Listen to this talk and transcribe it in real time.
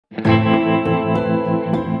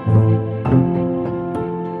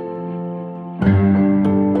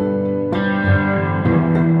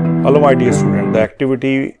Hello my dear student, the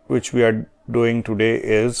activity which we are doing today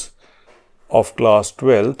is of class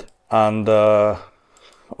 12th, and the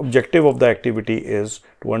objective of the activity is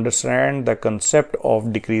to understand the concept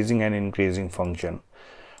of decreasing and increasing function.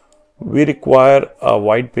 We require a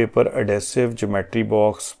white paper, adhesive, geometry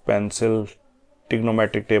box, pencil,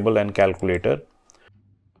 trigonometric table and calculator.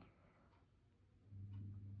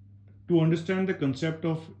 To understand the concept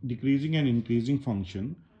of decreasing and increasing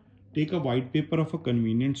function, take a white paper of a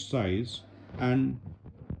convenient size and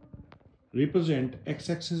represent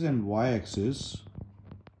x-axis and y-axis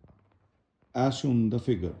as shown in the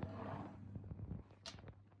figure.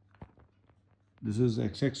 This is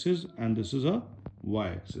x-axis and this is a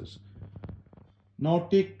y-axis. Now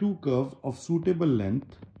take two curves of suitable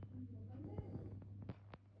length.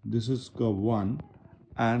 This is curve 1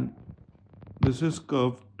 and this is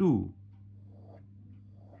curve 2.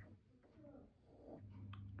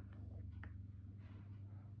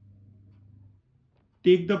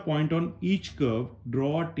 Take the point on each curve,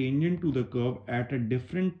 draw a tangent to the curve at a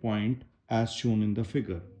different point as shown in the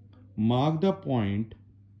figure. Mark the point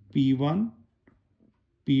P1,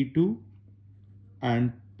 P2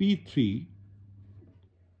 and P3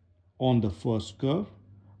 on the first curve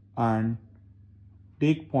and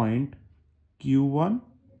take point Q1,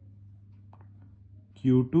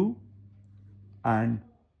 Q2 and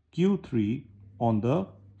Q3 on the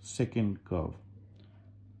second curve.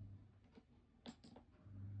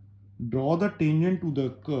 Draw the tangent to the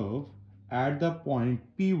curve at the point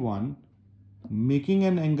P1, making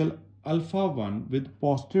an angle alpha 1 with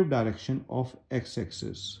positive direction of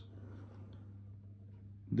x-axis.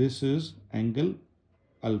 This is angle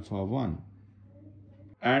alpha 1.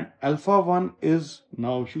 And alpha 1 is,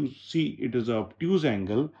 now you see it is an obtuse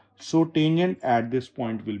angle, so tangent at this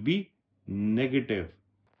point will be negative.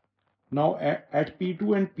 Now at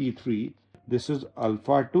P2 and P3, this is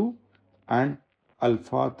alpha 2 and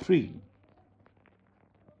alpha 3.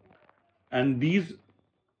 And these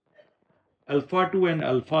alpha 2 and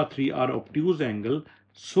alpha 3 are obtuse angle,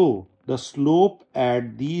 so the slope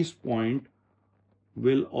at these points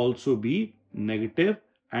will also be negative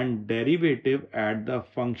and derivative at the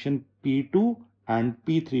function P2 and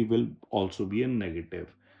P3 will also be a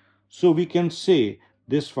negative. So we can say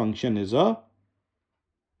this function is a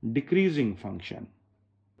decreasing function.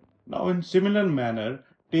 Now in similar manner,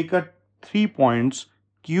 take a 3 points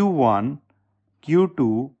Q1,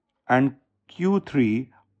 Q2 and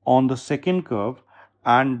Q3 on the second curve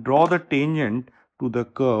and draw the tangent to the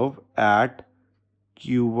curve at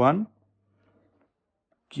Q1,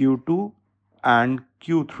 Q2 and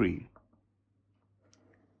Q3.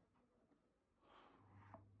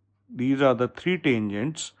 These are the three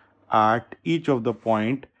tangents at each of the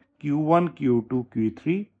point Q1, Q2,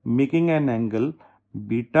 Q3, making an angle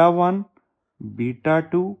beta 1, beta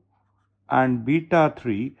 2 and beta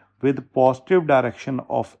 3 with positive direction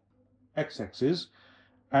of x-axis.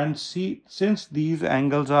 And see, since these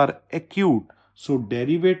angles are acute, so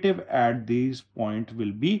derivative at these points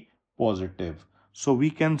will be positive. So we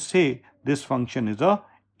can say this function is a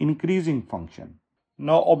increasing function.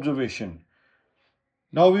 Now observation.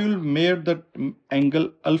 Now we will measure the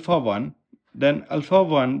angle alpha 1. Then alpha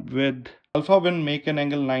 1 make an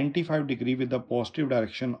angle 95 degree with the positive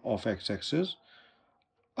direction of x-axis.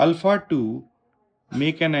 Alpha 2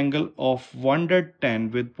 make an angle of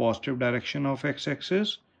 110 with positive direction of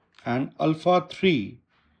x-axis, and alpha 3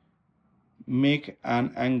 make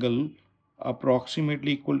an angle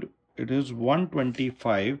approximately equal to, it is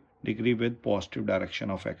 125 degree with positive direction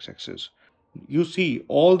of x-axis. You see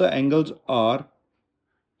all the angles are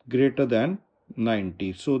greater than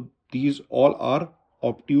 90, so these all are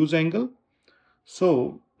obtuse angle.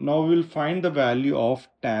 So now we will find the value of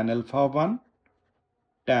tan alpha 1,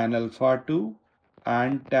 tan alpha 2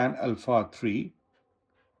 and tan alpha 3.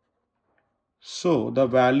 So the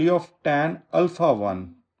value of tan alpha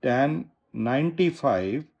 1, tan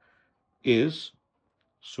 95 is,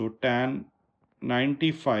 so tan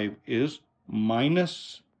 95 is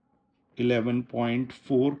minus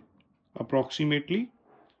 11.4 approximately.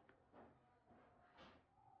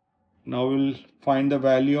 Now we'll find the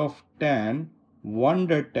value of tan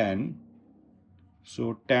 110.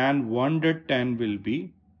 So tan 110 will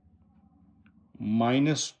be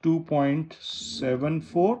minus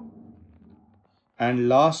 2.74. And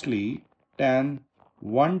lastly, tan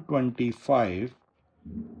 125.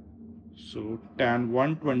 So tan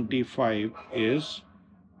 125 is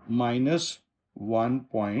minus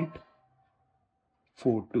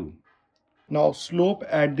 1.42. Now slope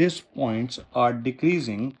at these points are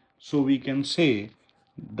decreasing, so we can say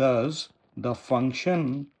thus the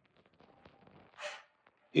function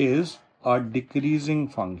is a decreasing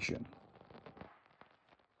function.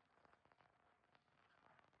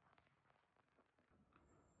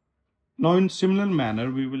 Now in similar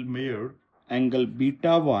manner we will measure angle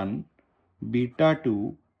beta 1, beta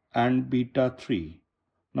 2 and beta 3.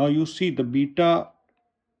 Now you see the beta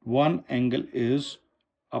 1 angle is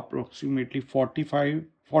approximately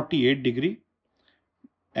 48 degree.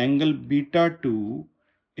 Angle beta 2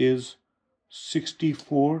 is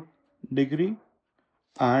 64 degree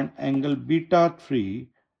and angle beta 3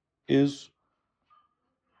 is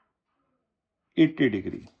 80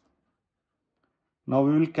 degree. Now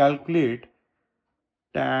we will calculate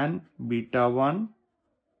tan beta 1,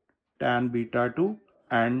 tan beta 2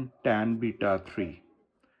 and tan beta 3.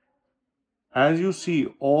 As you see,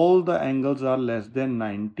 all the angles are less than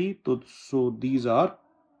 90, so these are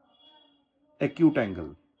acute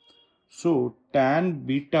angle. So tan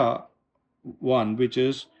beta 1, which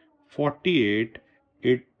is 48,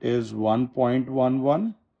 it is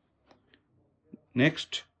 1.11.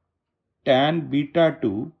 Next, tan beta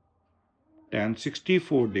 2, tan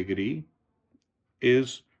 64 degree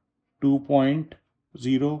is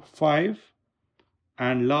 2.05,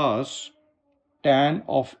 and last tan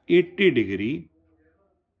of 80 degree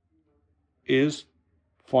is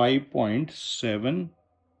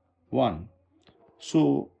 5.71.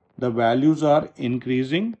 So the values are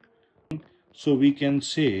increasing. So we can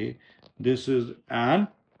say this is an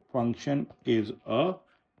function is a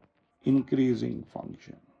increasing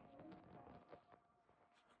function.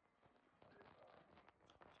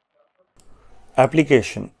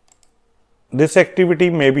 Application. This activity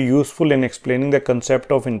may be useful in explaining the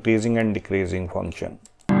concept of increasing and decreasing function.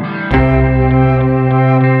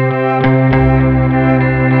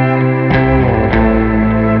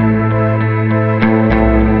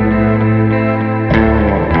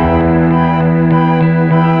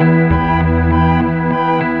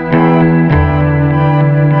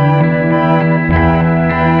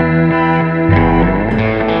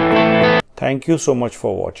 Thank you so much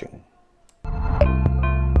for watching.